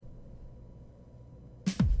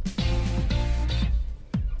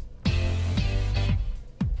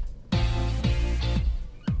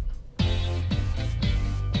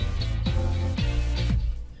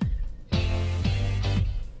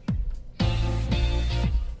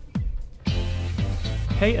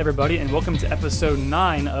Hey everybody, and welcome to episode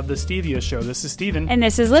 9 of the Stevia Show. This is Steven. And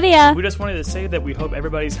this is Lydia. We just wanted to say that we hope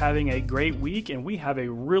everybody's having a great week, and we have a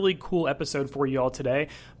really cool episode for you all today.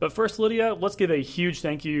 But first, Lydia, let's give a huge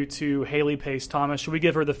thank you to Haley Pace Thomas. Should we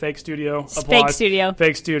give her the fake studio applause? Fake studio.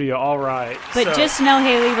 Fake studio, all right. But just know,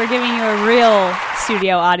 Haley, we're giving you a real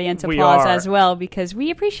studio audience applause as well, because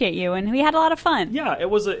we appreciate you, and we had a lot of fun. Yeah, it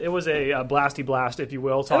was a blasty blast, if you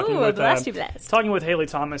will, talking with Haley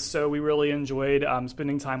Thomas. So we really enjoyed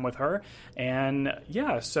spending time with her, and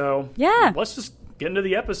let's just get into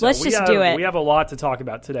the episode. Let's just do it. We have a lot to talk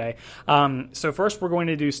about today. So first, we're going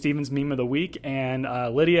to do Steven's meme of the week, and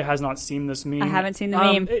Lydia has not seen this meme. I haven't seen the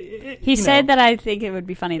meme. He said that I think it would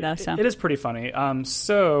be funny though. So it is pretty funny.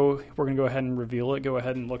 So we're going to go ahead and reveal it. Go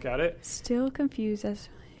ahead and look at it. Still confused as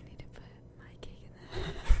I need to put my cake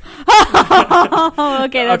in there.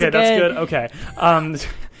 Okay, that's good. That's good. Okay.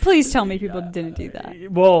 Please tell me people didn't do that.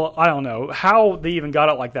 Well, I don't know how they even got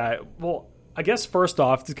it like that. Well, I guess first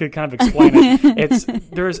off, to kind of explain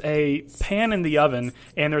it, there's a pan in the oven,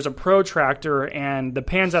 and there's a protractor, and the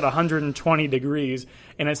pan's at 120 degrees,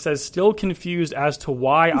 and it says, still confused as to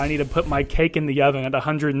why I need to put my cake in the oven at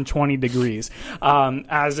 120 degrees.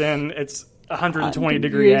 As in, it's 120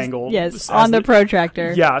 degree angle. Yes, on the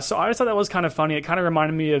protractor. Yeah, so I just thought that was kind of funny. It kind of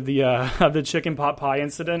reminded me of the chicken pot pie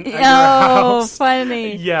incident at your house.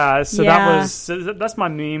 Funny. Yeah, so that's my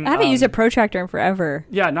meme. I haven't used a protractor in forever.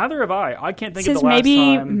 Yeah, neither have I. I can't think of the last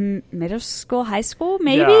maybe time. Middle school, high school,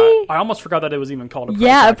 maybe? Yeah, I almost forgot that it was even called a protractor.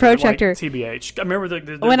 Yeah, a protractor. Like TBH. I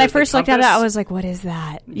remember when I first looked at it, I was like, what is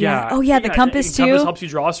that? Yeah. Oh, yeah, the compass too. Compass helps you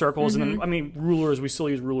draw circles. Mm-hmm. And then, rulers, we still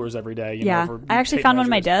use rulers every day. I actually found one on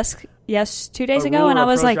my desk 2 days ago, and I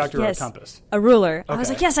was like, yes, a ruler. Okay. I was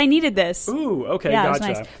like, yes, I needed this. Ooh, okay, yeah, gotcha. It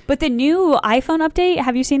was nice. But the new iPhone update,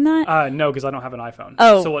 have you seen that? No, because I don't have an iPhone.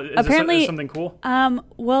 Oh, so apparently, is something cool?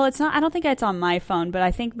 Well, it's not. I don't think it's on my phone, but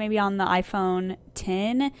I think maybe on the iPhone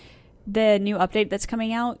 10, the new update that's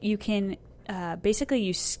coming out, you can basically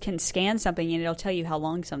you can scan something and it'll tell you how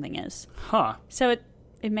long something is. Huh. So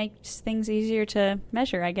it makes things easier to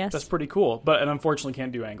measure, I guess. That's pretty cool, but it unfortunately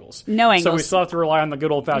can't do angles. No angles. So we still have to rely on the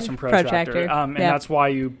good old-fashioned protractor. And that's why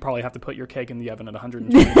you probably have to put your cake in the oven at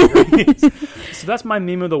 120 degrees. So that's my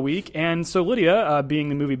meme of the week. And so, Lydia, being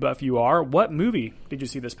the movie buff you are, what movie did you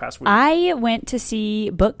see this past week? I went to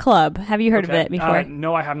see Book Club. Have you heard of it before?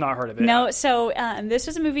 No, I have not heard of it. No, so this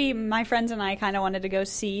was a movie my friends and I kind of wanted to go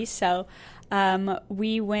see, so...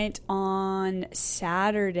 we went on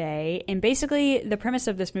Saturday, and basically the premise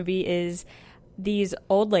of this movie is these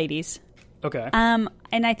old ladies. Okay. And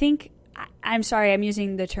I think, I'm sorry, I'm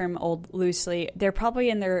using the term old loosely. They're probably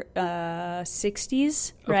in their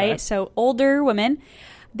 60s, right? Okay. So older women.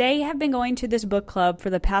 They have been going to this book club for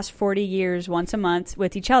the past 40 years once a month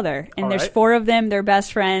with each other. And there's 4 of them. They're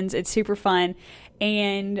best friends. It's super fun.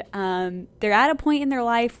 And they're at a point in their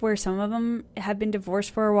life where some of them have been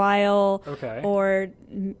divorced for a while, or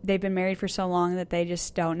they've been married for so long that they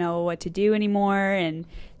just don't know what to do anymore, and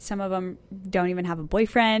some of them don't even have a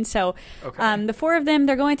boyfriend. So the 4 of them,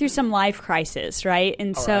 they're going through some life crisis, right?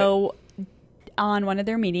 And on one of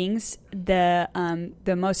their meetings, the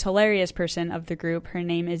most hilarious person of the group, her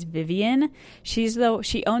name is Vivian.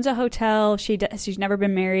 She owns a hotel. She's never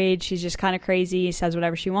been married. She's just kind of crazy. Says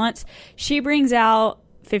whatever she wants. She brings out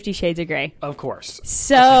 50 Shades of Grey. Of course.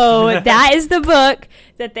 So that is the book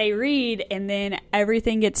that they read, and then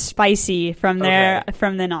everything gets spicy from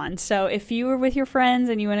then on. So if you were with your friends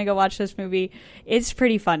and you want to go watch this movie, it's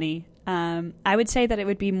pretty funny. I would say that it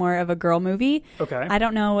would be more of a girl movie. Okay. I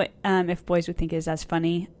don't know if boys would think it is as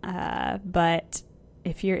funny, but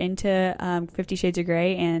if you're into 50 Shades of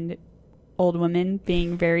Grey and old women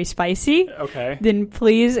being very spicy, then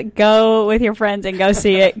please go with your friends and go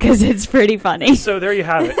see it, because it's pretty funny. So there you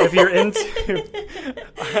have it. If you're into...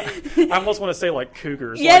 I almost want to say like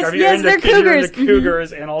cougars. Yes, like, they're cougars. You're into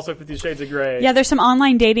cougars and also 50 Shades of Grey. Yeah, there's some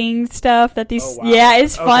online dating stuff that these... Oh, wow. Yeah,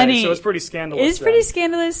 it's funny. So it's pretty scandalous. It's pretty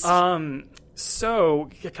scandalous. So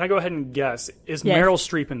can I go ahead and guess? Is Meryl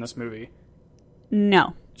Streep in this movie?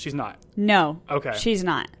 No. She's not? No. Okay. She's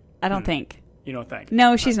not. I don't think. You don't think?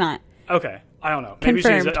 No, she's not. Okay. I don't know. Maybe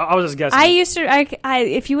Confirmed. I was just guessing. I used to...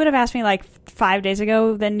 if you would have asked me like 5 days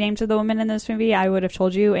ago the names of the women in this movie, I would have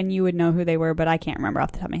told you, and you would know who they were, but I can't remember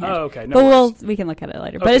off the top of my head. Oh, okay. No but worries. we can look at it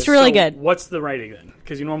later. But it's really good. What's the rating then?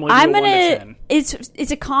 Because you normally do a 1 to 10.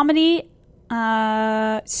 It's a comedy.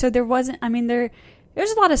 So there wasn't... I mean,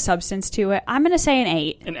 there's a lot of substance to it. I'm going to say an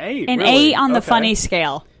 8. An 8? An really? 8 on the funny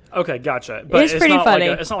scale. Okay, gotcha. But it's pretty funny.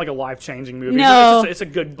 It's not like a life-changing movie. No. It's a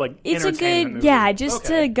good, like, it's entertainment a good, movie. yeah, just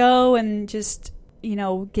to go and just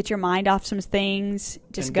get your mind off some things.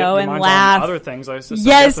 Just and go get your and mind laugh. On other things.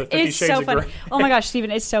 Yes, it's so funny. Oh my gosh,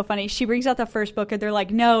 Stephen, it's so funny. She brings out the first book and they're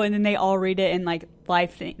like, no, and then they all read it and like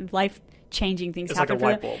life-changing things happen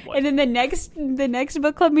for them. And then the next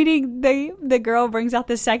book club meeting, the girl brings out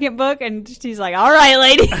the second book and she's like, all right,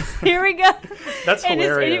 ladies, here we go. That's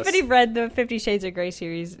hilarious. If anybody read the 50 Shades of Grey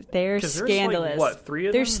series, they're scandalous. There's like, 3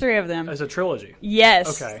 of them? There's 3 of them. As a trilogy?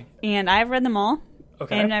 Yes. Okay. And I've read them all.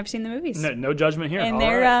 Okay. And I've seen the movies. No judgment here. And all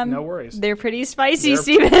they're right. No worries. They're pretty spicy,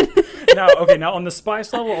 Stephen. Now on the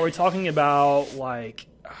spice level, are we talking about like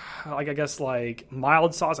I guess like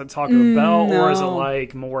mild sauce at Taco Bell, no. or is it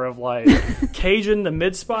like more of like Cajun to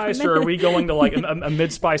mid spice, or are we going to like a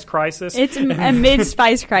mid spice crisis? It's a mid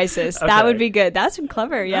spice crisis. Okay. That would be good. That's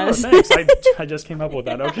clever. Yes. Oh, thanks. I just came up with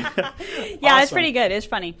that. Okay. Yeah, Awesome. It's pretty good. It's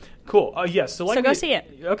funny. Cool. Yes. So go see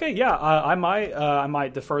it. Okay. Yeah. I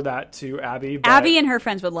might defer that to Abby. But... Abby and her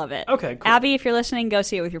friends would love it. Okay. Cool. Abby, if you're listening, go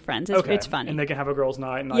see it with your friends. It's fun. And they can have a girls'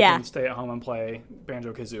 night, and I can stay at home and play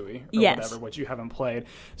Banjo-Kazooie or whatever, which you haven't played.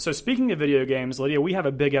 So speaking of video games, Lydia, we have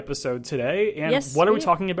a big episode today, and what are we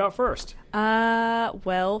talking about first?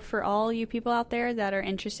 Well, for all you people out there that are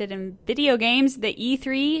interested in video games, the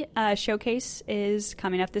E3 showcase is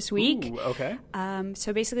coming up this week. Ooh, okay.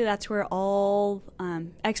 So basically that's where all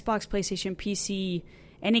Xbox, PlayStation, PC,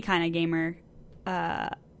 any kind of gamer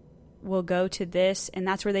will go to this, and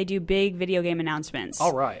that's where they do big video game announcements.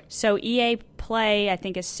 All right. So EA Play, I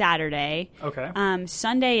think, is Saturday. Okay.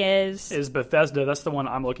 Sunday is Bethesda. That's the one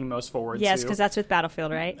I'm looking most forward to. Yes, because that's with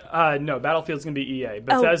Battlefield, right? No, Battlefield's going to be EA.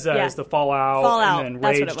 Bethesda is the Fallout, and then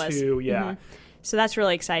Rage 2. Yeah. Mm-hmm. So that's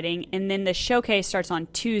really exciting. And then the showcase starts on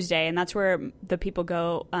Tuesday, and that's where the people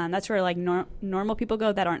go. That's where like normal people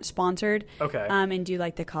go that aren't sponsored. Okay. And do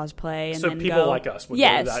like the cosplay. And so then people like us would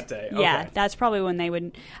go that day. Okay. Yeah, that's probably when they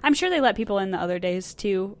would. I'm sure they let people in the other days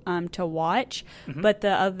too to watch. Mm-hmm. But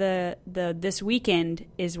the this weekend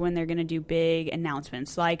is when they're going to do big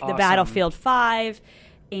announcements like the Battlefield 5.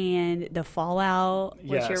 And the Fallout,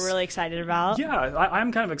 which you're really excited about. Yeah,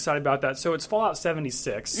 I'm kind of excited about that. So it's Fallout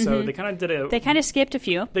 76. Mm-hmm. So they kind of did They kind of skipped a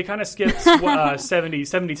few. They kind of skipped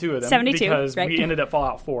 72 of them. 72, because right. we ended at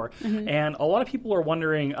Fallout 4. Mm-hmm. And a lot of people are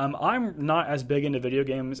wondering, I'm not as big into video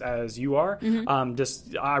games as you are.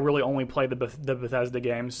 Mm-hmm. I really only play the Bethesda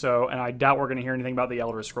games. So, and I doubt we're going to hear anything about the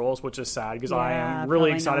Elder Scrolls, which is sad because I am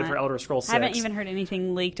really excited for Elder Scrolls 6. I haven't even heard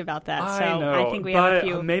anything leaked about that. I know, I think we have a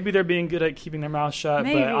few. Maybe they're being good at keeping their mouth shut.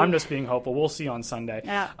 Maybe. But I'm just being hopeful. We'll see on Sunday.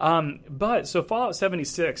 Yeah. But so Fallout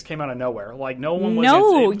 76 came out of nowhere. Like no one was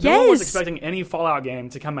no one was expecting any Fallout game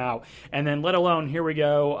to come out, and then let alone here we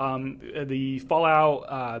go. The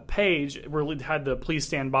Fallout page had the "Please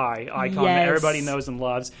stand by" icon that everybody knows and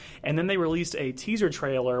loves, and then they released a teaser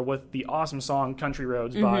trailer with the awesome song "Country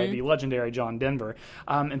Roads" by the legendary John Denver,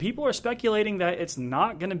 and people are speculating that it's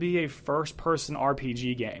not going to be a first-person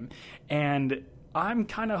RPG game, and I'm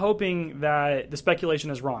kind of hoping that the speculation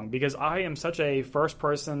is wrong because I am such a first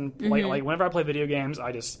person. Like whenever I play video games,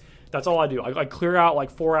 that's all I do. I clear out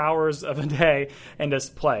like 4 hours of a day and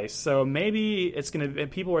just play. So maybe it's going to,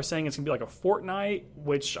 people are saying it's going to be like a Fortnite,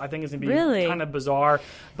 which I think is going to be kind of bizarre,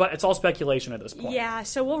 but it's all speculation at this point. Yeah.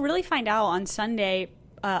 So we'll really find out on Sunday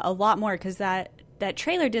a lot more because that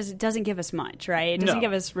trailer doesn't give us much, right? It doesn't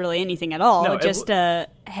give us really anything at all. Just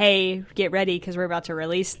hey, get ready because we're about to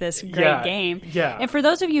release this great game. Yeah. And for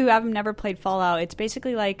those of you who have never played Fallout, it's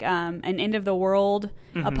basically like an end of the world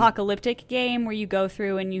apocalyptic game where you go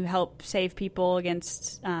through and you help save people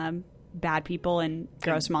against bad people and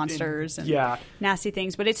gross monsters and nasty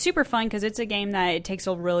things. But it's super fun because it's a game that it takes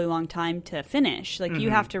a really long time to finish. Like you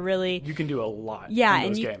have to really... You can do a lot in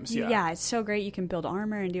those games. Yeah, it's so great. You can build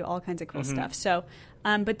armor and do all kinds of cool stuff. So,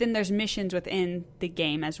 but then there's missions within the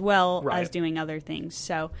game as well as doing other things.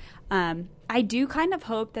 So I do kind of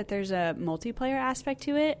hope that there's a multiplayer aspect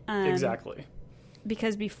to it. Exactly.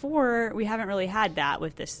 Because before, we haven't really had that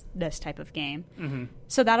with this type of game. Mm-hmm.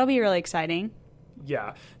 So that'll be really exciting.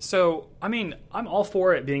 Yeah. So, I mean, I'm all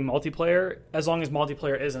for it being multiplayer as long as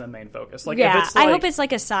multiplayer isn't a main focus. Like, if it's like, I hope it's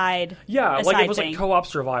like a side. Yeah, like if it was like co-op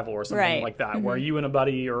survival or something like that, where you and a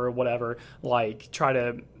buddy or whatever, like, try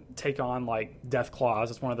to take on, like, Death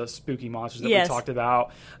Claws. It's one of the spooky monsters that we talked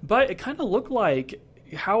about. But it kind of looked like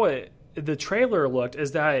how the trailer looked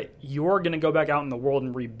is that you're going to go back out in the world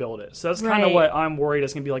and rebuild it. So that's kind of what I'm worried.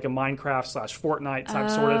 It's going to be like a Minecraft/Fortnite type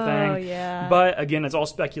sort of thing. Yeah. But again, it's all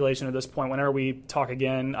speculation at this point. Whenever we talk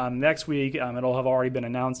again next week, it'll have already been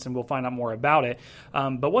announced and we'll find out more about it.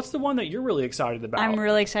 But what's the one that you're really excited about? I'm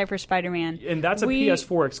really excited for Spider-Man. And that's a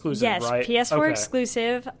PS4 exclusive, right? Yes, PS4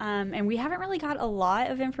 exclusive. And we haven't really got a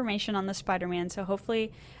lot of information on the Spider-Man, so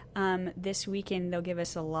hopefully this weekend they'll give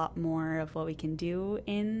us a lot more of what we can do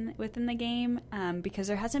within the game, because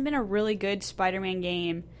there hasn't been a really good Spider-Man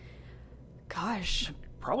game. Gosh,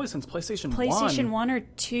 probably since PlayStation 1 or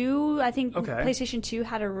 2. I think PlayStation 2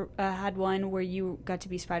 had one where you got to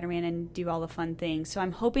be Spider-Man and do all the fun things. So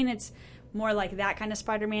I'm hoping it's more like that kind of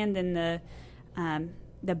Spider-Man than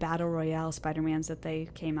the Battle Royale Spider-Mans that they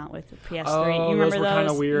came out with the PS3. Oh, you remember those were kind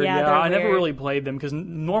of weird. Yeah, I never really played them because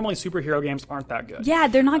normally superhero games aren't that good. Yeah,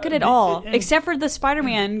 they're not good at all, except for the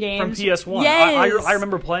Spider-Man games. From PS1. Yes. I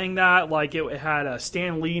remember playing that. Like, it had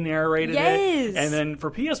Stan Lee narrated it. And then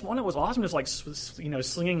for PS1, it was awesome. Just, like,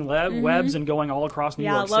 slinging webs and going all across New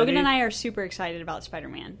York City. Yeah, Logan and I are super excited about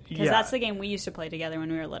Spider-Man because that's the game we used to play together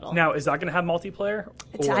when we were little. Now, is that going to have multiplayer?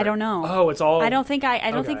 I don't know. Oh, it's all... I don't think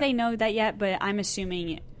they know that yet, but I'm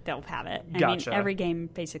assuming they'll have it. Gotcha. I mean, every game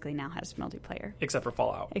basically now has multiplayer. Except for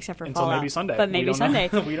Fallout. Until maybe Sunday. But maybe Sunday.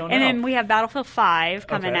 We don't know. And then we have Battlefield 5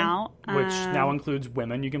 coming out. Which now includes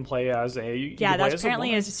women. You can play as a... Yeah, that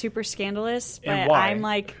apparently is super scandalous. But and why? I'm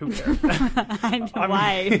like... Who cares?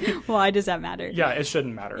 Why does that matter? Yeah, it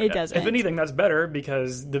shouldn't matter. It doesn't. If anything, that's better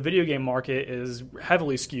because the video game market is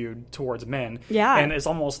heavily skewed towards men. Yeah. And it's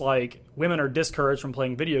almost like women are discouraged from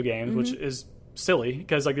playing video games, which is... silly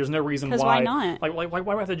because like there's no reason why not? Like why do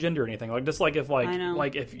we have to gender anything? Like just like if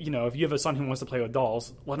if if you have a son who wants to play with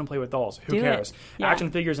dolls, let him play with dolls. Who cares? Yeah.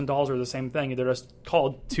 Action figures and dolls are the same thing. They're just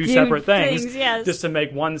called two separate things yes. just to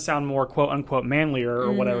make one sound more quote unquote manlier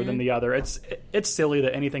or whatever than the other. It's silly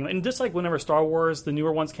that anything, and just like whenever Star Wars the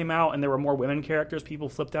newer ones came out and there were more women characters, people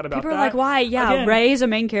flipped out about people that. Are like, why? Yeah, again, Rey's a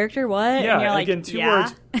main character. What? Yeah, and you're like, again, two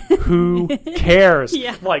words. Who cares?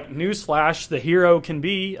 Like newsflash, the hero can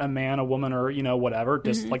be a man, a woman, or whatever.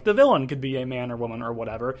 Just like the villain could be a man or woman or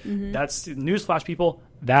whatever. That's newsflash, people.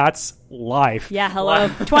 That's life. Yeah, hello.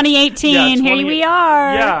 2018, here we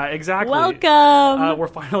are. Yeah, exactly. Welcome. We're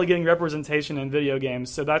finally getting representation in video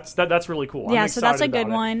games, so that's really cool. Yeah, so that's a good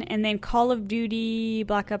one. And then Call of Duty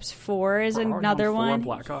Black Ops 4 is another one.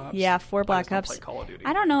 4 Black Ops. Yeah, 4 Black Ops. Play Call of Duty.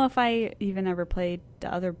 I don't know if I even ever played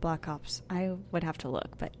the other Black Ops. I would have to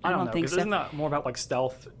look, but I don't think so. Isn't that more about like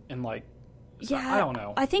stealth and like... So, yeah, I don't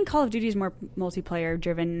know. I think Call of Duty is more multiplayer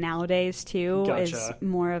driven nowadays too. Gotcha. Is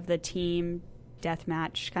more of the team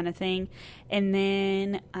deathmatch kind of thing. And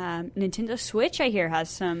then Nintendo Switch, I hear,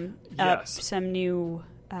 has some new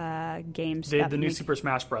games. The new Super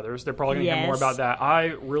Smash Brothers. They're probably going to hear more about that. I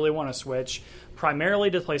really want to Switch primarily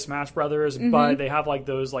to play Smash Brothers, but they have like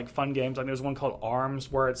those like fun games. Like there's one called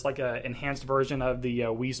ARMS where it's like a enhanced version of the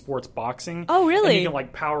Wii Sports Boxing. Oh, really? And you can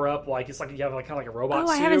like power up like it's like you have like kind of like a robot. Oh,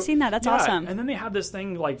 I haven't seen that. That's awesome. And then they have this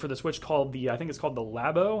thing like for the Switch called I think it's called the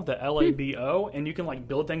Labo, the Labo, and you can like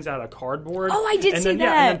build things out of cardboard. Oh, I did see that.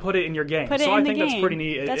 Yeah, and then put it in your game. So I think that's pretty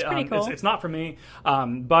neat. That's pretty cool. It's not for me,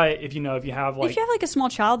 but if you have like a small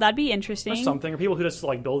child, that'd be interesting. Or something, or people who just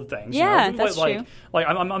like build things. Yeah, that's true. Like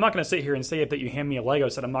I'm not going to sit here and say that you hand me a Lego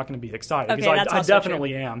set, I'm not going to be excited because I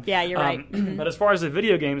definitely am. Yeah, you're right. But as far as the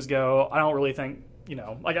video games go, I don't really think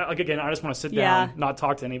like again, I just want to sit down, not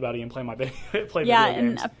talk to anybody, and play video games. Yeah,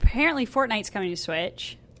 and apparently Fortnite's coming to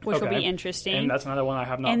Switch, which will be interesting. And that's another one I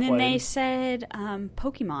have not played. And then they said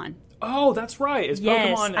Pokemon. Oh, that's right. It's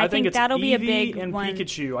Pokemon. I think it's that'll Eevee be a big and one.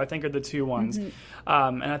 Pikachu. I think are the two ones. And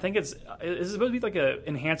I think it's supposed to be like a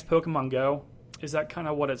enhanced Pokemon Go. Is that kind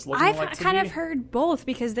of what it's looking like to me? I've kind of heard both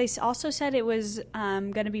because they also said it was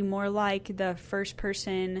going to be more like the first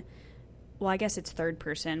person. Well, I guess it's third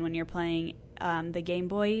person when you're playing the Game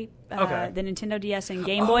Boy, the Nintendo DS and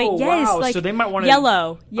Game Boy. Yes, wow. like so they might want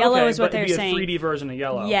Yellow. Yellow is what they're saying. A 3D version of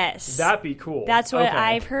Yellow. Yes, that'd be cool. That's what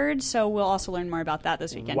I've heard. So we'll also learn more about that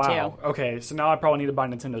this weekend too. Okay, so now I probably need to buy a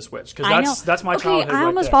Nintendo Switch because that's my childhood. I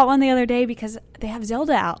almost bought one the other day because they have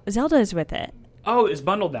Zelda out. Zelda is with it. Oh, it's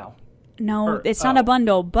bundled now. No, it's not a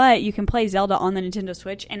bundle, but you can play Zelda on the Nintendo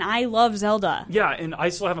Switch, and I love Zelda. Yeah, and I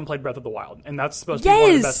still haven't played Breath of the Wild, and that's supposed to be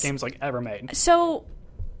one of the best games like ever made. So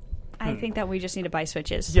I think that we just need to buy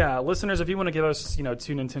Switches. Yeah, listeners, if you want to give us, 2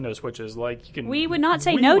 Nintendo Switches, like you can. We would not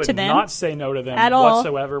say no to them. Not say no to them at all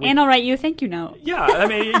whatsoever. And I'll write you a thank you note. Yeah, I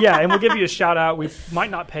mean, and we'll give you a shout out. We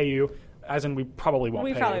might not pay you, as in we probably won't.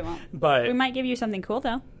 We probably won't. But we might give you something cool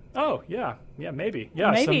though. Oh, yeah, maybe.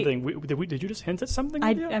 Yeah, maybe. Something. Did you just hint at something?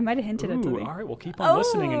 I might have hinted at something. All right, we'll keep on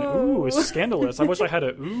listening. And ooh, it's scandalous. I wish I had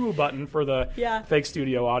a ooh button for the fake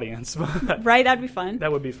studio audience. Right, that'd be fun.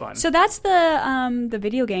 That would be fun. So that's the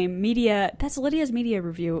video game media. That's Lydia's media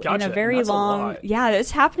review in a very long. Yeah,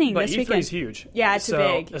 it's happening this weekend. But E3's huge. Yeah, it's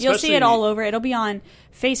big. You'll see it all over. It'll be on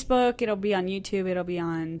Facebook. It'll be on YouTube. It'll be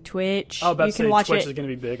on Twitch. Oh, you can watch Twitch it. is going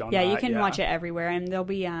to be big on that. Yeah, you can watch it everywhere, and there'll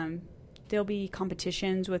be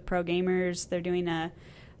competitions with pro gamers. They're doing a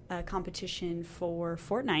a competition for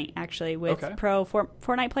Fortnite, actually, with Okay.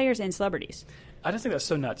 Fortnite players and celebrities. I just think that's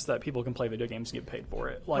so nuts that people can play video games and get paid for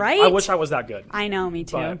it. Like, Right? I wish I was that good. I know, me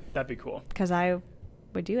too. But that'd be cool. Because I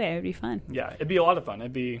would do it. It would be fun. Yeah, it'd be a lot of fun.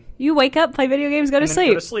 It'd be You wake up, play video games, go to and then sleep.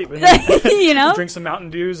 Go to sleep. And then You know? drink some Mountain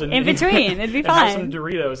Dews and In between. It'd be and have fun. some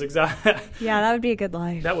Doritos. Exactly. Yeah, that would be a good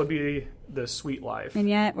life. That would be the sweet life. And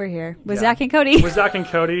yet, we're here with Yeah. Zach and Cody. With Zach and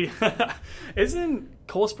Cody. Isn't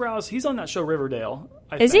Cole Sprouse? He's on that show Riverdale.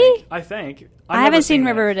 Is think. he? I think. I haven't seen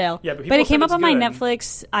Riverdale. Yeah, but people it came said up it's on my good.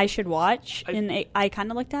 Netflix. I should watch, and I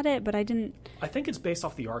kind of looked at it, but I didn't. I think it's based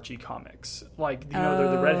off the Archie comics. Like, you know,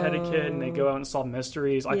 they're the redheaded kid and they go out and solve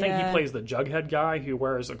mysteries. I think he Yeah. plays the Jughead guy who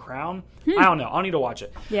wears a crown. I don't know. I'll need to watch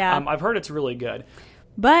it. Yeah. I've heard it's really good.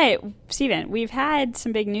 But Steven, we've had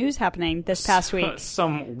some big news happening this past week.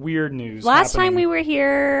 Some weird news. Last happening. time we were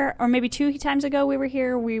here, or maybe 2 times ago we were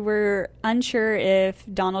here, we were unsure if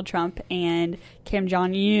Donald Trump and Kim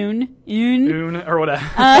Jong-un or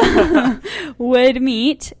whatever. would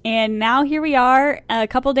meet. And now here we are, a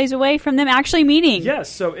couple days away from them actually meeting.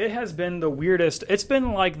 Yes, so it has been the weirdest. It's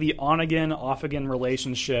been like the on-again, off-again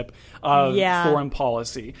relationship of foreign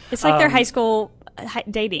policy. It's like their high school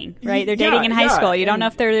dating, right? They're dating in high school. You don't know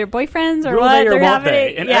if they're their boyfriends or will what. they or They're won't having they?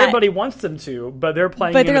 it. And Yeah. everybody wants them to, but they're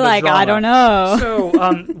playing. But they're into the like, drama. I don't know.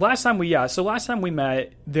 So last time we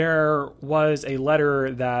met, there was a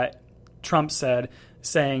letter that Trump said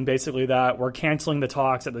saying basically that we're canceling the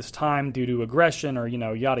talks at this time due to aggression or,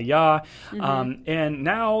 yada yada. And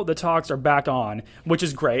now the talks are back on, which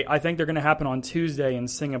is great. I think they're going to happen on Tuesday in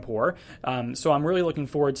Singapore. So I'm really looking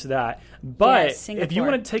forward to that. But Yes, if you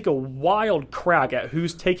Singapore. want to take a wild crack at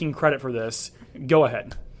who's taking credit for this, go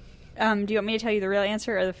ahead. Do you want me to tell you the real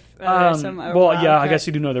answer or some? Well, yeah, I guess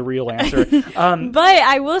you do know the real answer. But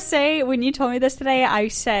I will say, when you told me this today, I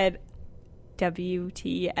said,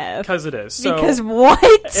 WTF. Because it is. So, Because what?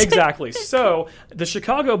 Exactly. So the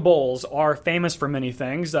Chicago Bulls are famous for many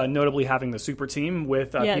things, notably having the super team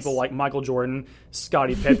with people like Michael Jordan,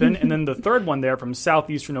 Scottie Pippen, and then the third one there from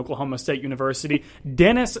Southeastern Oklahoma State University,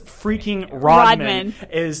 Dennis freaking Rodman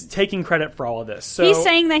is taking credit for all of this. So he's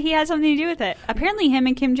saying that he had something to do with it. Apparently him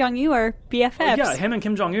and Kim Jong-un are BFFs. yeah, him and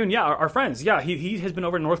Kim Jong-un, are friends. Yeah, he has been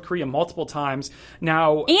over to North Korea multiple times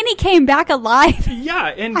now. And he came back alive. Yeah,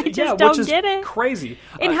 and I just don't which is get it. crazy.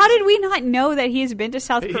 And how did we not know that he has been to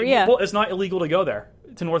South Korea? Well, it's not illegal to go there,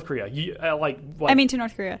 to North Korea. To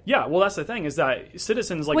North Korea. Yeah, well, that's the thing is that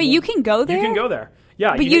citizens Wait, you can go there? You can go there.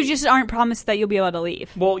 Yeah, but you just aren't promised that you'll be able to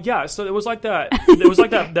leave. Well, yeah. So it was like that. It was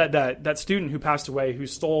like that student who passed away who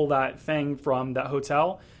stole that thing from that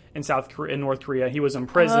hotel in North Korea. He was in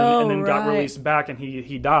prison and then got released back, and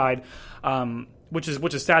he died. Which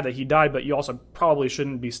is sad that he died, but you also probably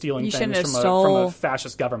shouldn't be stealing things from a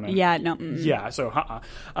fascist government. Yeah, no. Yeah, so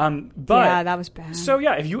but yeah, that was bad. So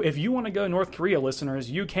yeah, if you want to go to North Korea,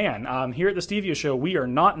 listeners, you can. Here at the Stevia Show, we are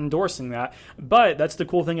not endorsing that, but that's the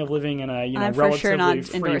cool thing of living in a relatively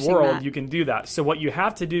free world. That. You can do that. So what you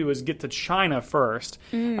have to do is get to China first,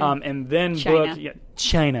 and then China. book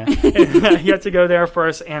China. You have to go there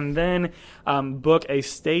first, and then book a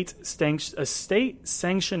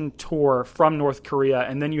state-sanctioned tour from North Korea,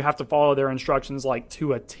 and then you have to follow their instructions like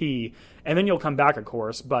to a T, and then you'll come back, of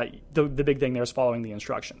course, but the big thing there is following the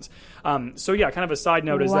instructions. So yeah, kind of a side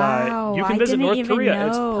note is that you can visit North Korea.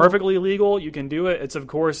 It's perfectly legal. You can do it. It's, of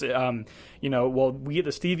course, we at the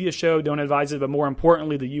Stevia Show don't advise it, but more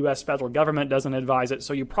importantly, the U.S. federal government doesn't advise it,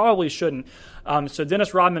 so you probably shouldn't. So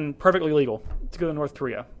Dennis Rodman, perfectly legal to go to North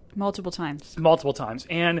Korea. Multiple times.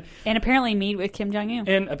 And apparently meet with Kim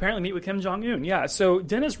Jong-un. Yeah. So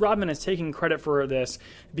Dennis Rodman is taking credit for this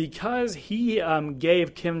because he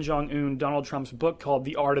gave Kim Jong-un Donald Trump's book called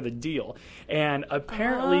The Art of the Deal. And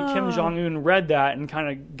apparently Kim Jong-un read that and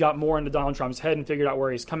kind of got more into Donald Trump's head and figured out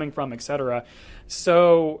where he's coming from, etc.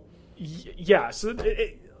 So, yeah. So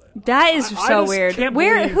that is so weird.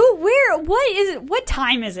 What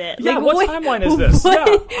time is it? Yeah, what timeline is this? Yeah,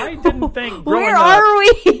 I didn't think where are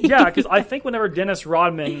we? Yeah, because I think whenever Dennis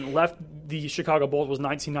Rodman left the Chicago Bulls was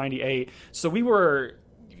 1998, so we were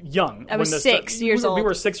young. I was 6 years old. We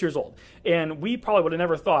were 6 years old, and we probably would have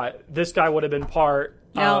never thought this guy would have been part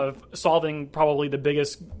of solving probably the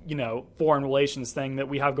biggest, foreign relations thing that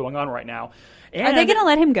we have going on right now. And are they going to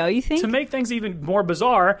let him go, you think? To make things even more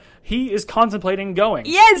bizarre, he is contemplating going.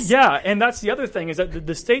 Yes! Yeah, and that's the other thing, is that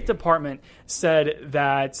the State Department said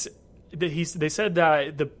that they said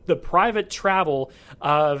that the private travel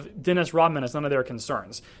of Dennis Rodman is none of their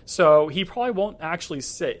concerns. So he probably won't actually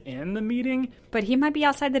sit in the meeting. But he might be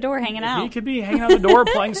outside the door hanging out. He could be hanging out the door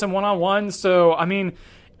playing some one-on-one. So, I mean,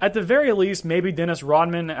 at the very least, maybe Dennis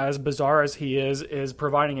Rodman, as bizarre as he is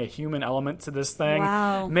providing a human element to this thing.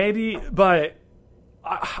 Wow. Maybe, but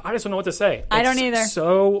I just don't know what to say. I don't either.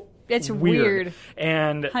 It's weird.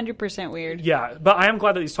 And 100% weird. Yeah, but I am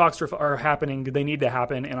glad that these talks are happening. They need to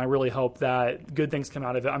happen, and I really hope that good things come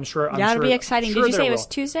out of it. I'm sure. That'll be exciting. Did you say it was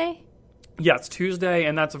Tuesday? Yeah, it's Tuesday,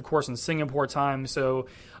 and that's, of course, in Singapore time, so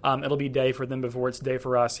it'll be day for them before it's day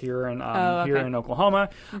for us here in here in Oklahoma.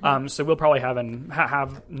 Mm-hmm. So we'll probably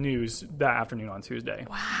have news that afternoon on Tuesday,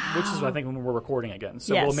 which is, I think, when we're recording again.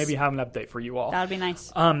 So we'll maybe have an update for you all. That would be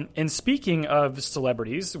nice. And speaking of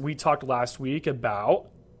celebrities, we talked last week about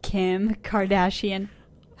Kim Kardashian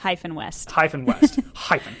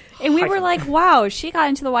 -West. And we were like, wow, she got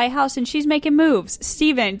into the White House and she's making moves.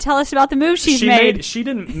 Steven, tell us about the moves she's made. She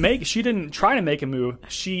didn't try to make a move.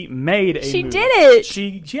 She made a move. She did it.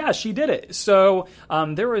 She did it. So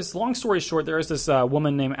there was, long story short, there was this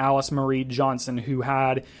woman named Alice Marie Johnson who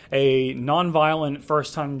had a nonviolent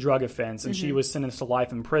first-time drug offense, and she was sentenced to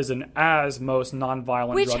life in prison, as most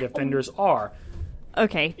nonviolent drug offenders are.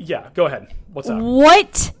 Okay. Yeah, go ahead. What's up?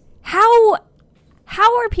 What?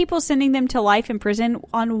 How are people sending them to life in prison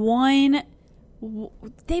on one...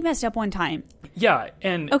 They messed up one time. Yeah,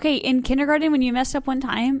 and... Okay, in kindergarten, when you messed up one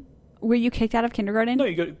time, were you kicked out of kindergarten? No,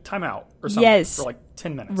 you go time out or something for like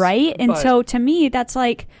 10 minutes. Right? And so to me, that's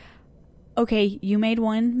like, okay, you made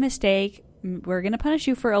one mistake. We're going to punish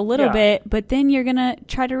you for a little bit, but then you're going to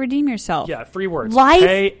try to redeem yourself. Yeah, 3 words.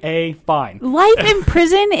 Pay a fine. Life in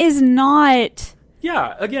prison is not...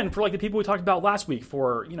 Yeah, again, for like the people we talked about last week,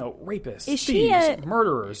 for, rapists, thieves,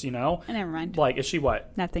 murderers, Never mind. Like, is she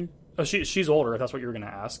what? Nothing. Oh, she's older, if that's what you were going to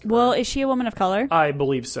ask. Well, is she a woman of color? I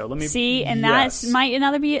believe so. Let me see, and that's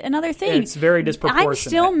might be another thing. It's very disproportionate. I'm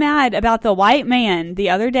still mad about the white man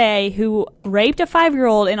the other day who raped a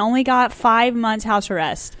 5-year-old and only got 5 months house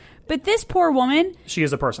arrest. But this poor woman... She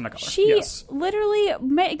is a person of color. She literally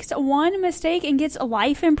makes one mistake and gets a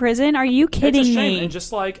life in prison. Are you kidding me? It's a shame. me? And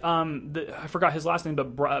just like, I forgot his last name,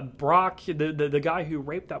 but Brock, the guy who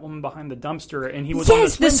raped that woman behind the dumpster, and he was on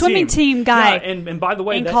the swimming team guy. Yeah, and by the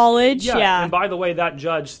way... In college, And by the way, that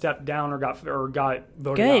judge stepped down or got voted out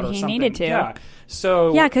or Good, something. He needed to. Yeah.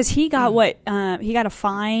 So... Yeah, because he got he got a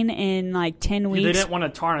fine in like 10 weeks. They didn't want to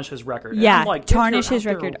tarnish his record. Yeah, tarnish his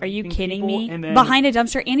record. Are you kidding me? Behind a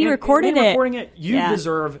dumpster, and he recorded it. You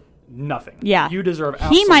deserve nothing. Yeah. You deserve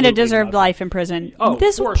absolutely He might have deserved nothing. Life in prison. Oh,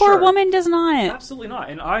 this poor woman does not. Absolutely not.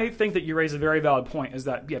 And I think that you raise a very valid point, is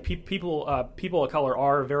that people of color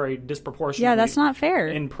are very disproportionately that's not fair.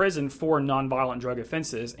 in prison for nonviolent drug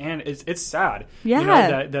offenses, and it's sad.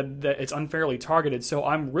 Yeah. That it's unfairly targeted. So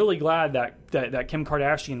I'm really glad that Kim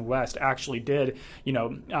Kardashian West actually did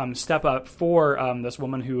step up for this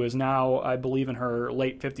woman who is now, I believe, in her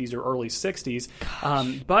late 50s or early 60s.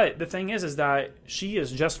 But the thing is that she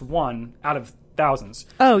is just one out of thousands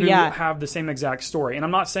who have the same exact story. And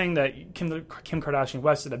I'm not saying that Kim Kardashian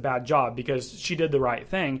West did a bad job, because she did the right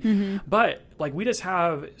thing. But like, we just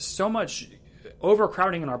have so much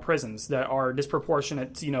overcrowding in our prisons that are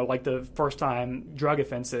disproportionate to, like the first-time drug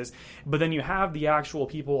offenses. But then you have the actual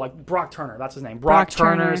people like Brock Turner. That's his name. Brock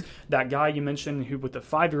Turner's that guy you mentioned who with the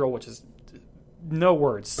 5-year-old, which is no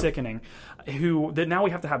words, sickening. That now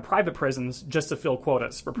we have to have private prisons just to fill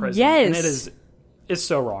quotas for prison. Yes. And it's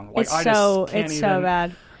so wrong. Like, it's so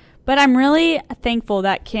bad. But I'm really thankful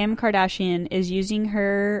that Kim Kardashian is using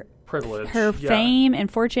her privilege, fame and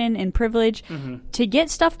fortune and privilege to get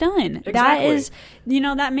stuff done. Exactly. That is,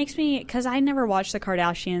 that makes me, because I never watched the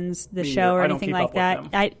Kardashians, the show or anything like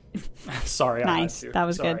that. Sorry, nice. That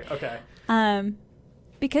was good. Okay.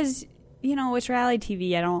 Because it's reality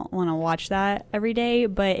TV. I don't want to watch that every day,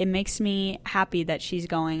 but it makes me happy that she's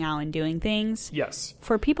going out and doing things. Yes.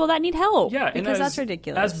 For people that need help. Yeah, because that's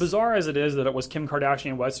ridiculous. As bizarre as it is that it was Kim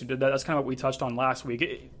Kardashian West who did that, that's kind of what we touched on last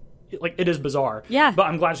week. It is bizarre. Yeah. But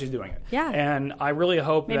I'm glad she's doing it. Yeah. And I really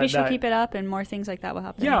hope maybe she'll keep it up and more things like that will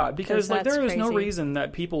happen. Yeah, because there is no crazy. reason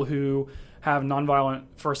that people who have nonviolent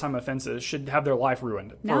first-time offenses should have their life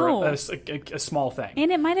ruined for a small thing.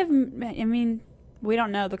 And it might have, we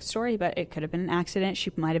don't know the story, but it could have been an accident.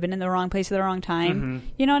 She might have been in the wrong place at the wrong time.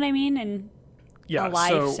 You know what I mean? And a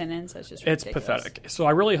life sentence, that's just ridiculous. It's pathetic. So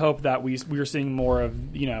I really hope that we are seeing more of,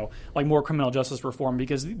 more criminal justice reform,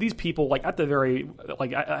 because these people, at the very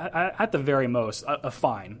most, a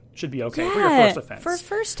fine should be okay for your first offense. For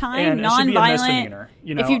first time, and non-violent.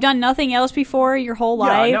 If you've done nothing else before your whole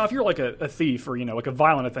life. Now if you're like a thief or, like a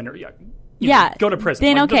violent offender, go to prison.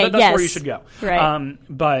 Then like, okay, that's where you should go. Right.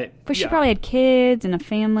 But she probably had kids and a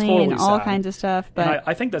family totally and all sad. kinds of stuff. But and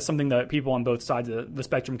I think that's something that people on both sides of the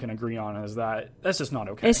spectrum can agree on, is that that's just not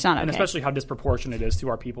okay. It's not okay. And especially how disproportionate it is to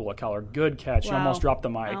our people of color. Good catch. Wow. You almost dropped the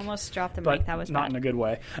mic. I almost dropped the but mic. That was not bad. in a good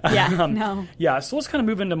way. Yeah, no. Yeah, so let's kind of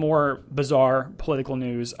move into more bizarre political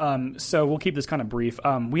news. So we'll keep this kind of brief.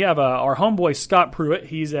 We have our homeboy Scott Pruitt.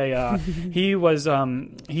 He's a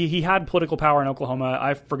he had political power in Oklahoma.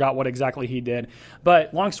 I forgot what exactly he did,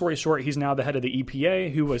 but long story short, he's now the head of the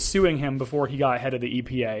EPA, who was suing him before he got head of the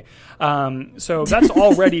EPA. So that's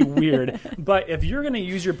already weird. But if you're going to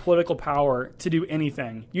use your political power to do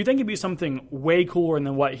anything, you think it'd be something way cooler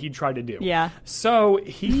than what he tried to do. Yeah. So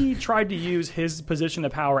he tried to use his position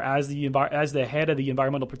of power as the head of the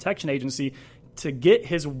Environmental Protection Agency to get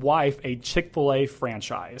his wife a Chick-fil-A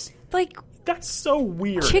franchise. Like, that's so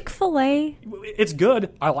weird. Chick-fil-A? It's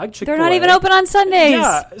good. I like Chick-fil-A. They're not even open on Sundays.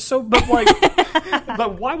 Yeah. So, but like,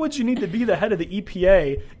 but why would you need to be the head of the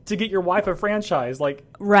EPA to get your wife a franchise? Like,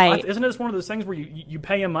 right? Isn't this one of those things where you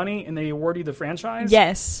pay him money and they award you the franchise?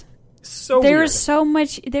 Yes. So there's weird. so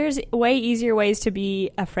much. There's way easier ways to be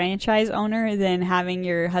a franchise owner than having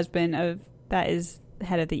your husband that is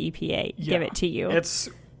head of the EPA give it to you. It's.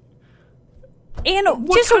 And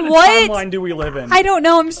what just kind what of timeline do we live in? I don't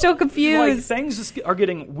know. I'm still confused. Like, things just are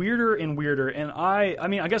getting weirder and weirder, and I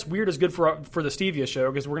mean, I guess weird is good for the Stevia show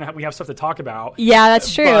because we have stuff to talk about. Yeah,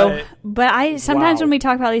 that's true. But I sometimes wow. when we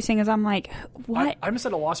talk about these things, I'm like, what? I'm just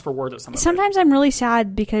at a loss for words at some of it. Sometimes I'm really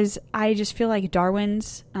sad because I just feel like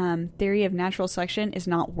Darwin's theory of natural selection is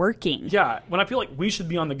not working. Yeah, when I feel like we should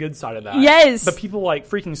be on the good side of that. Yes. But people like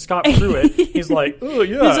freaking Scott Pruitt, he's like, oh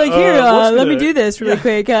yeah. He's like, here, let me do this really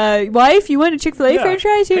quick. Wife, you want a Chick-fil-A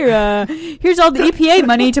franchise? Here, here's all the EPA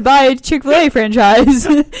money to buy a Chick-fil-A franchise.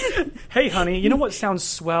 Hey, honey, you know what sounds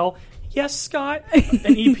swell? Yes, Scott. Not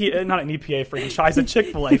an EPA franchise, a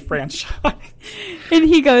Chick-fil-A franchise. And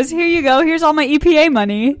he goes, here you go. Here's all my EPA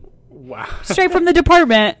money. Wow. Straight from the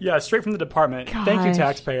department. Yeah, straight from the department. Gosh. Thank you,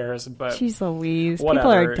 taxpayers. But Jeez Louise. whatever.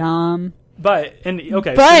 People are dumb. But so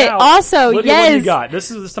now, also, what do you got? This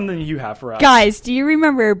is something you have for us. Guys, do you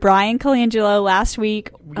remember Brian Colangelo last week?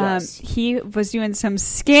 Yes. He was doing some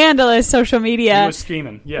scandalous social media. He was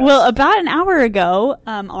screaming, yes. Well, about an hour ago,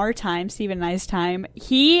 our time, Stephen and I's time,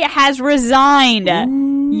 he has resigned.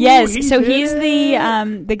 Ooh, yes, he's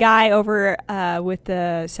the guy over with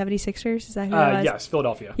the 76ers. Is that who it was? Yes,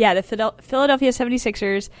 Philadelphia. Yeah, the Philadelphia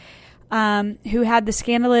 76ers, who had the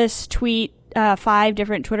scandalous tweet 5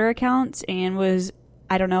 different Twitter accounts and was,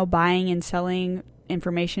 I don't know, buying and selling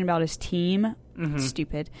information about his team. Mm-hmm.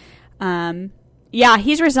 Stupid. Yeah,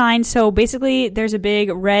 he's resigned. So basically, there's a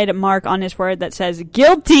big red mark on his forehead that says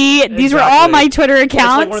 "guilty." Exactly. These were all my Twitter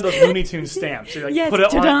accounts. It's like one of those Looney Tunes stamps. You like yes, put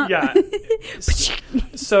it on. Yeah.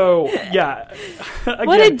 So yeah, again,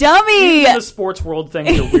 what a dummy! The sports world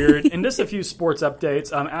things are weird, and just a few sports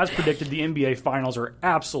updates. As predicted, the NBA Finals are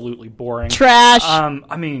absolutely boring. Trash.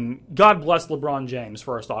 I mean, God bless LeBron James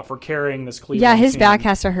first off for carrying this Cleveland. Yeah, his team. back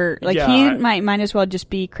has to hurt. Like he might as well just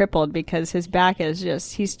be crippled because his back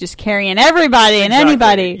is he's just carrying everybody and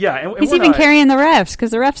anybody. Yeah, and he's even carrying the refs because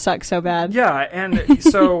the refs suck so bad. Yeah, and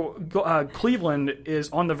so Cleveland is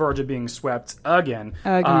on the verge of being swept again.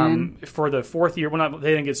 For the 4th year. Well,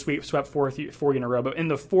 they didn't get swept 4 years in a row, but in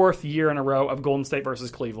the 4th year in a row of Golden State versus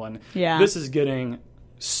Cleveland. Yeah, this is getting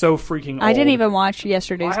so freaking old. I didn't even watch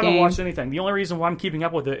yesterday's game. I haven't watched anything. The only reason why I'm keeping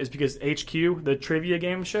up with it is because HQ, the trivia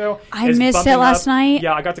game show, I missed it last night.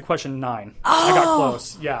 Yeah, I got to question 9. Oh. I got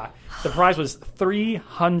close. Yeah, the prize was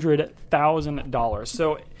 $300,000.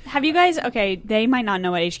 So. Have you guys... Okay, they might not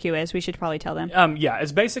know what HQ is. We should probably tell them. Yeah,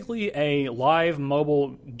 it's basically a live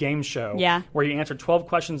mobile game show. Yeah. Where you answer 12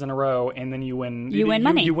 questions in a row, and then you win. You win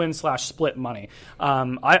money. You win / split money.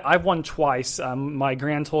 I've won twice. My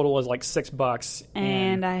grand total is like $6.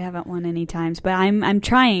 And I haven't won any times, but I'm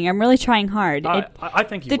trying. I'm really trying hard. I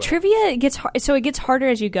think you will. The trivia gets hard, so it gets harder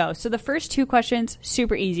as you go. So the first 2 questions,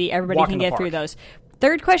 super easy. Everybody can get through those.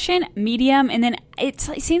 3rd question, medium, and then it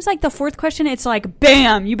seems like the 4th question, it's like,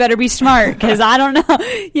 bam, you better be smart, because I don't know.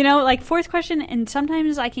 You know, like 4th question, and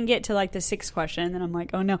sometimes I can get to like the 6th question, and then I'm like,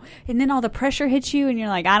 oh no. And then all the pressure hits you, and you're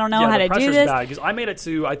like, I don't know how to do this. Yeah, the pressure's bad, because I made it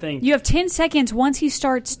to, I think... You have 10 seconds once he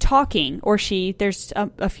starts talking, or she. There's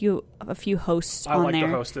a few hosts on there. I like the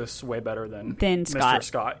hostess way better than Scott. Mr.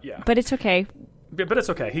 Scott, yeah. But it's okay. But it's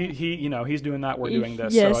okay. He's doing that. We're doing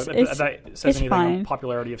this. Yes, so that says anything fine. on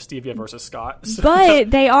popularity of Stevia versus Scott. So.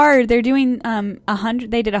 But they're doing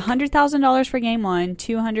 $100. They did $100,000 for game 1,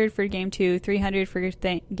 $200 for game 2, $300 for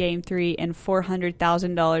game 3, and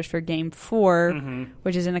 $400,000 for game 4,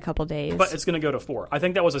 which is in a couple days. But it's going to go to 4. I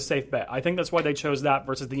think that was a safe bet. I think that's why they chose that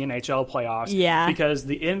versus the NHL playoffs. Yeah, because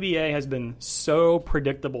the NBA has been so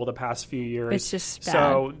predictable the past few years. It's just bad.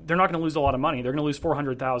 So they're not going to lose a lot of money. They're going to lose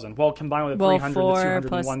 $400,000. Well, combined with the $300,000 to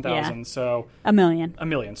 $201,000, so $1 million. $1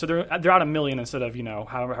 million. So they're at $1 million instead of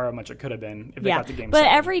however much it could have been if they got the game. But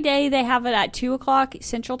 7. every day they have it at 2:00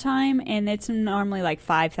 Central Time, and it's normally like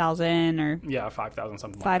 $5,000 or $5,000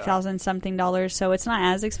 something. $5,000 something dollars. So it's not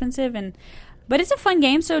as expensive But it's a fun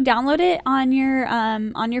game, so download it on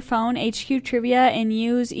your phone, HQ Trivia, and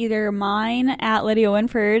use either mine at Lydia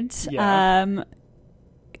Winford's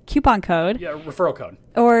coupon code. Yeah, referral code.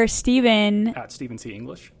 Or Steven at Steven C.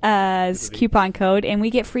 English as coupon code, and we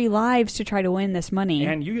get free lives to try to win this money.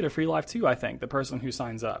 And you get a free live too, I think, the person who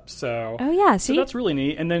signs up. So see? So that's really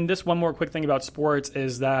neat. And then just one more quick thing about sports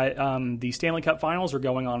is that the Stanley Cup Finals are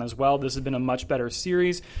going on as well. This has been a much better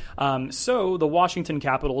series. So the Washington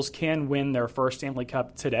Capitals can win their first Stanley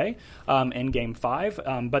Cup today in Game 5,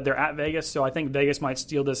 but they're at Vegas, so I think Vegas might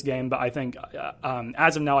steal this game. But I think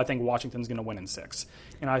as of now, I think Washington's going to win in 6.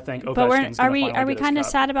 And I think Ovechkin's going to finally are we kind of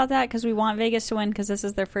cup. Sad about that because we want Vegas to win because this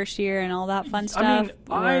is their first year and all that fun stuff? I mean,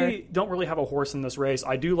 I don't really have a horse in this race.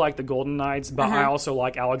 I do like the Golden Knights, but I also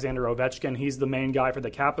like Alexander Ovechkin. He's the main guy for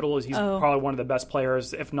the Capitals. He's probably one of the best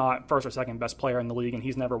players, if not first or second best player in the league, and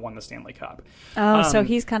he's never won the Stanley Cup. So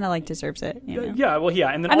he's kind of like deserves it. Yeah, well, yeah.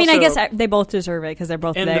 And then I guess they both deserve it because they're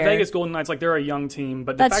both and there. And the Vegas Golden Knights, they're a young team,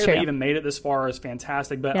 but the fact that they even made it this far is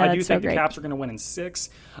fantastic. But I do think the Caps are going to win in 6.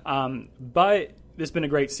 But it's been a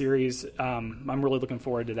great series. I'm really looking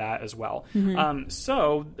forward to that as well.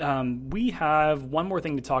 So we have one more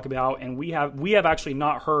thing to talk about, and we have actually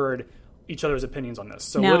not heard each other's opinions on this.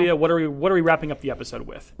 So Lydia, what are we wrapping up the episode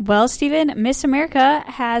with? Well, Steven, Miss America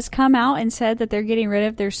has come out and said that they're getting rid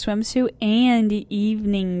of their swimsuit and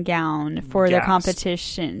evening gown for their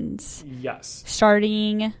competitions. Yes.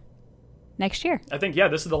 Starting next year. I think,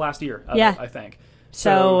 this is the last year of it, I think.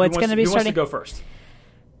 So it's going to be starting. Who wants to go first?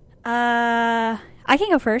 I can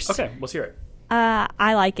go first. Okay, let's hear it.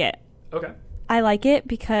 I like it. Okay. I like it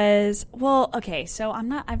because, so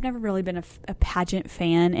I've never really been a pageant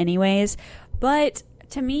fan anyways, but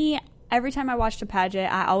to me, every time I watched a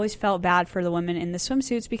pageant, I always felt bad for the women in the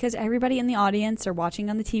swimsuits because everybody in the audience or watching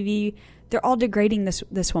on the TV, they're all degrading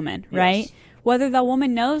this woman, right? Yes. Whether the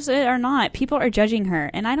woman knows it or not, people are judging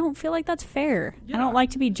her, and I don't feel like that's fair. Yeah. I don't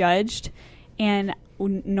like to be judged, and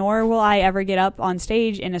nor will I ever get up on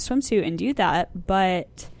stage in a swimsuit and do that,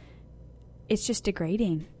 but it's just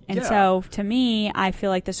degrading. And so, to me, I feel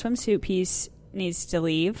like the swimsuit piece needs to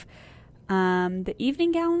leave. The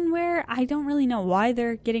evening gown wear, I don't really know why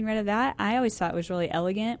they're getting rid of that. I always thought it was really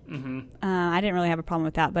elegant. I didn't really have a problem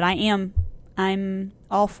with that, but I'm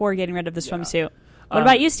all for getting rid of the swimsuit. What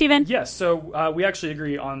about you, Steven? Yes, so we actually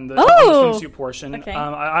agree on the swimsuit portion. Okay.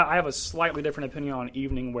 I have a slightly different opinion on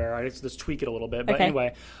evening wear. I just tweak it a little bit. But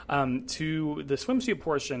anyway, to the swimsuit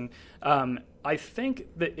portion, I think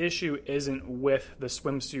the issue isn't with the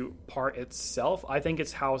swimsuit part itself. I think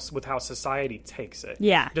it's how society takes it.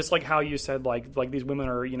 Yeah. Just like how you said, like these women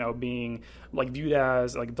are, being viewed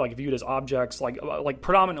as viewed as objects, like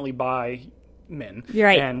predominantly by men. You're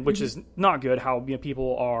right. And which is not good, how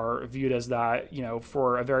people are viewed as that,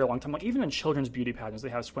 for a very long time. Like even in children's beauty pageants, they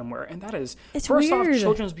have swimwear, and that is it's first weird. off,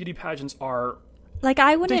 children's beauty pageants are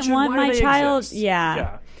I wouldn't want my child. Exist?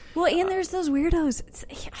 Yeah. Well, and there's those weirdos.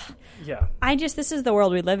 This is the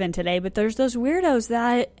world we live in today. But there's those weirdos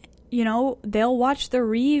that they'll watch the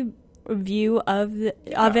review of it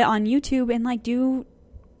on YouTube and do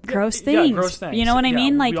gross things. Yeah, gross things. You know what I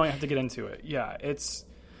mean? We don't have to get into it. Yeah,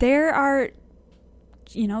 there are.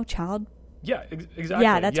 Child. Yeah, exactly.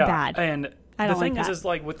 Yeah, that's bad. And the thing is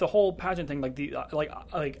with the whole pageant thing,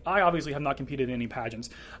 I obviously have not competed in any pageants,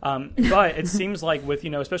 but it seems like with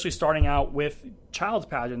especially starting out with child's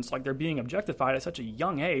pageants, they're being objectified at such a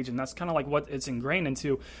young age, and that's kind of what it's ingrained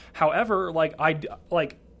into. However,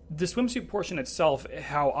 the swimsuit portion itself,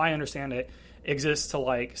 how I understand it, exists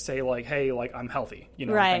to say hey, I'm healthy,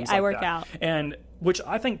 right? I work that. out, and which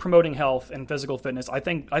I think promoting health and physical fitness, I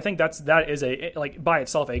think that is by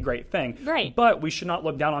itself a great thing, right? But we should not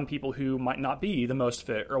look down on people who might not be the most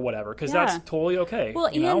fit or whatever, because that's totally okay. Well,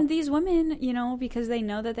 and these women, because they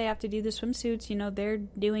know that they have to do the swimsuits, they're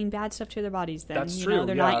doing bad stuff to their bodies. Then that's true.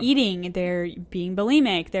 They're not eating, they're being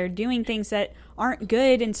bulimic, they're doing things that aren't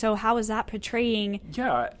good, and so how is that portraying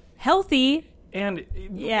healthy And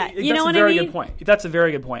yeah, that's a very good point. That's a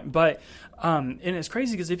very good point. But and it's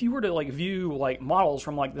crazy because if you were to like view like models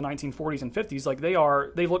from like the 1940s and 50s, like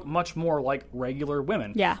they look much more like regular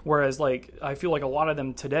women. Yeah. Whereas like I feel like a lot of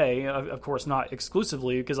them today, of course not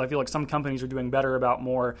exclusively, because I feel like some companies are doing better about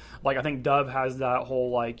more. Like I think Dove has that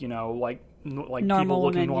whole like like normal people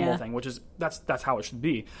looking woman, normal thing, which is that's how it should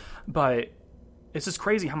be. But it's just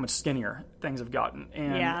crazy how much skinnier things have gotten,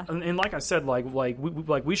 and like I said,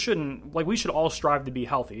 we should all strive to be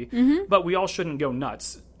healthy, but we all shouldn't go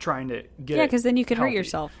nuts trying to get because then you could healthy, hurt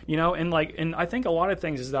yourself, and I think a lot of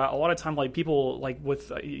things is that a lot of time like people like with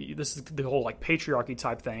this is the whole like patriarchy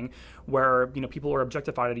type thing where people are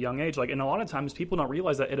objectified at a young age, like, and a lot of times people don't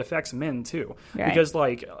realize that it affects men too, because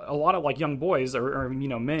like a lot of like young boys or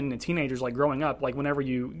men and teenagers like growing up, like whenever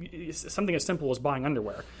something as simple as buying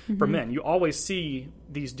underwear for men, you always see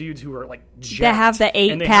these dudes who are like jacked, they have the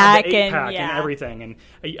 8-pack and everything,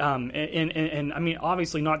 and I mean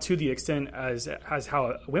obviously not to the extent as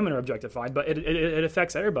how women are objectified, but it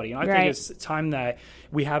affects everybody, and I think it's time that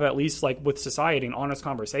we have at least like with society an honest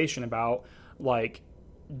conversation about like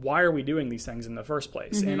why are we doing these things in the first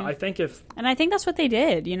place. And I think that's what they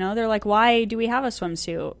did. They're like, why do we have a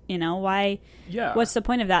swimsuit? Why? Yeah. What's the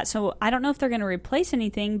point of that? So I don't know if they're going to replace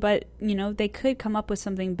anything, but they could come up with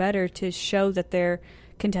something better to show that their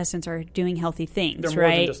contestants are doing healthy things. They're more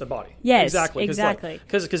than just a body. Yes, exactly.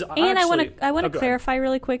 Because I want to clarify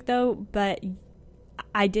really quick though, but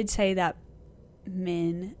I did say that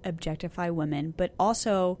men objectify women, but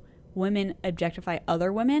also women objectify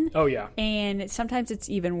other women. Oh, yeah. And sometimes it's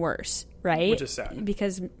even worse, right? Which is sad.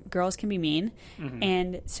 Because girls can be mean.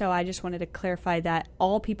 And so I just wanted to clarify that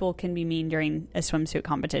all people can be mean during a swimsuit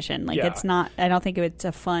competition. Like, it's not, I don't think it's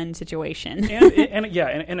a fun situation. and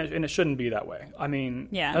it shouldn't be that way. I mean,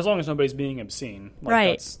 as long as nobody's being obscene,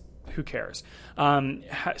 like, who cares?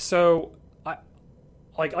 So...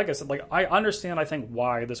 Like I said, like I understand, I think,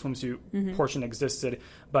 why the swimsuit portion existed,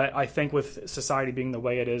 but I think with society being the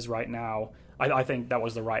way it is right now, I think that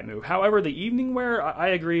was the right move. However, the evening wear, I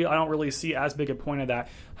agree. I don't really see as big a point of that.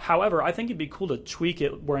 However, I think it'd be cool to tweak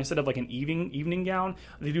it where instead of like an evening gown,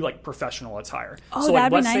 they do like professional attire. Oh, so like,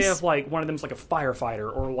 that'd be let's nice. say if like one of them's like a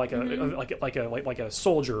firefighter or like a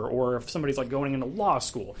soldier, or if somebody's like going into law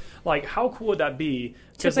school, like how cool would that be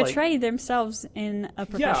to portray themselves in a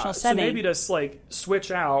professional setting? So maybe just like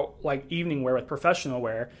switch out like evening wear with professional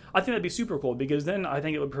wear. I think that'd be super cool, because then I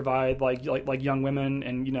think it would provide like young women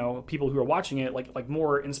and people who are watching it like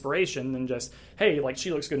more inspiration than just, hey, like she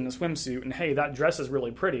looks good in a swimsuit, and hey, that dress is really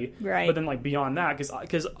pretty. Right. But then like beyond that,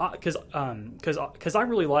 because I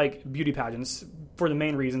really like beauty pageants for the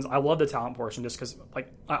main reasons. I love the talent portion just because like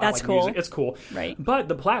I like cool. music. It's cool. Right. But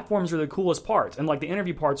the platforms are the coolest parts, and like the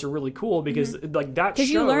interview parts are really cool because like that shows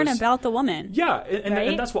you learn about the woman. Yeah,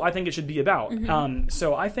 and that's what I think it should be about.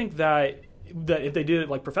 So I think that if they did it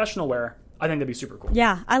like professional wear, I think that'd be super cool.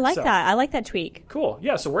 Yeah, I like that. I like that tweak. Cool.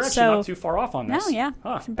 Yeah, so we're actually not too far off on this. No, yeah.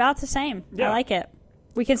 It's about the same. Yeah. I like it.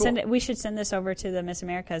 We can send it. We should send this over to the Miss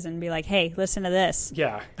Americas and be like, "Hey, listen to this."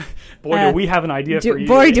 Yeah, boy, do we have an idea for you?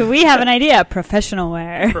 Boy, do we have an idea! Professional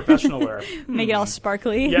wear. Professional wear. Make it all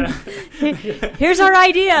sparkly. Yeah. Here's our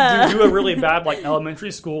idea. Do a really bad like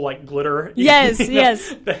elementary school like glitter. Yes.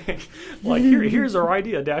 Thing. Like here's our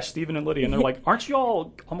idea. Dash Stephen and Lydia, and they're like, "Aren't you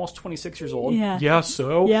all almost 26 years old?" Yeah. Yeah.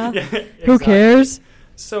 So. Yeah. Exactly. Who cares?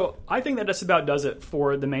 So I think that just about does it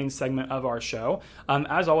for the main segment of our show.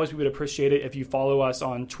 As always, we would appreciate it if you follow us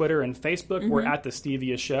on Twitter and Facebook. We're at The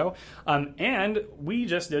Stevia Show. And we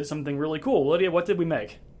just did something really cool. Lydia, what did we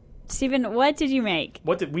make? Stephen, what did you make?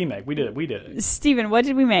 What did we make? We did it. Stephen, what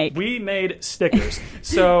did we make? We made stickers.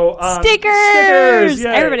 So stickers!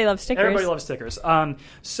 Yeah. Everybody loves stickers. Everybody loves stickers.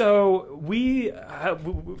 So we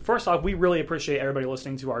first off, we really appreciate everybody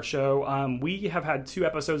listening to our show. We have had 2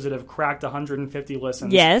 episodes that have cracked 150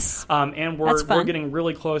 listens. Yes. And we're getting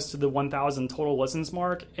really close to the 1,000 total listens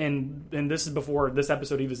mark. And this is before this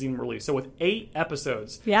episode was even released. So with 8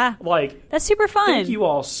 episodes. Yeah. Like, that's super fun. Thank you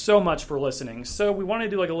all so much for listening. So we want to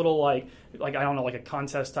do like a little like I don't know, like a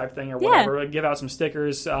contest type thing or whatever. Yeah. Give out some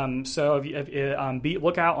stickers. So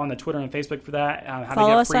look out on the Twitter and Facebook for that. How follow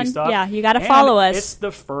to get us free on, stuff. Yeah, you got to follow us. It's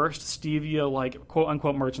the first Stevia like quote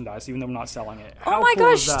unquote merchandise, even though we're not selling it. Oh my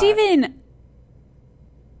gosh, Steven!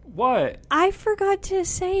 What? I forgot to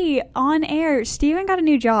say on air, Steven got a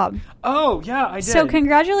new job. Oh yeah, I did. So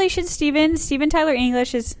congratulations, Steven. Steven Tyler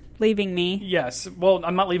English is leaving me. Yes. Well,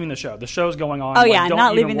 I'm not leaving the show. The show's going on. Oh, yeah, don't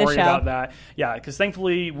not even leaving the worry show. about that. Yeah, because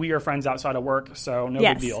thankfully we are friends outside of work, so no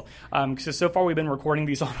Yes. big deal. Because so far we've been recording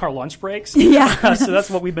these on our lunch breaks. Yeah. So that's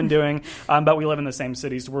what we've been doing. But we live in the same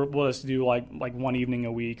city, so we'll just do like one evening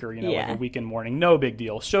a week or, like a weekend morning. No big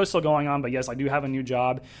deal. Show's still going on, but yes, I do have a new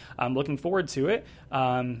job. I'm looking forward to it.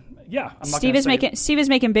 I'm not Steve is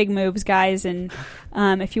making big moves, guys, and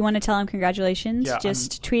if you want to tell him congratulations,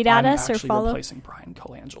 just tweet at us or follow. I'm replacing Brian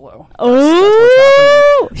Colangelo.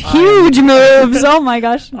 Oh, huge moves! Oh my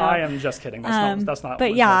gosh! No. I am just kidding. That's not.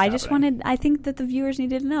 But yeah, I think that the viewers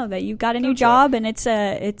needed to know that you got a new job, and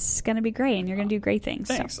it's going to be great, and you're going to do great things.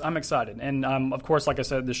 Thanks. So. I'm excited, and of course, like I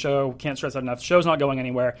said, the show, can't stress that enough. The show's not going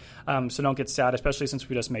anywhere, so don't get sad, especially since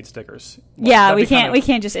we just made stickers. We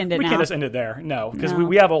can't just end it now. We can't just end it there. No, because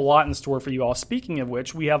we have a lot in store for you all. Speaking of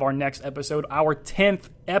which, we have our next episode, our 10th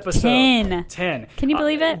episode. 10. Can you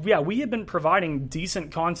believe it? Yeah, we have been providing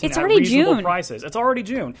decent content at reasonable June. Prices. It's already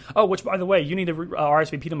June. Oh, which, by the way, you need to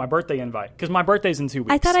RSVP to my birthday invite, because my birthday's in 2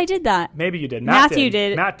 weeks. I thought I did that. Maybe you did. Matthew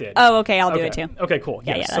did. Matt did. Oh, okay. I'll do it too. Okay, cool.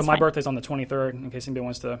 Yeah, so my birthday's on the 23rd, in case anybody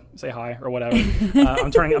wants to say hi or whatever.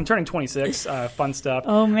 I'm turning 26. Fun stuff.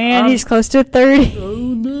 Oh, man. He's close to 30. Oh,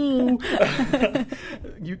 no.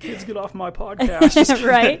 You kids get off my podcast.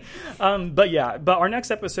 Right. But our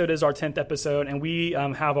next episode is our 10th episode, and we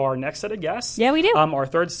have our next set of guests. Yeah, we do. Our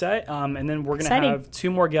third set, and then we're going to have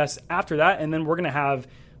 2 more guests after that, and then we're going to have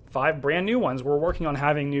 5 brand new ones. We're working on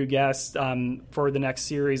having new guests for the next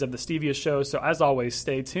series of the Stevia Show, so as always,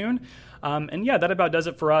 stay tuned. That about does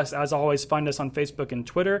it for us. As always, find us on Facebook and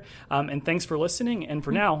Twitter, and thanks for listening, and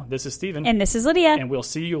for now, this is Steven. And this is Lydia. And we'll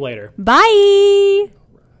see you later. Bye!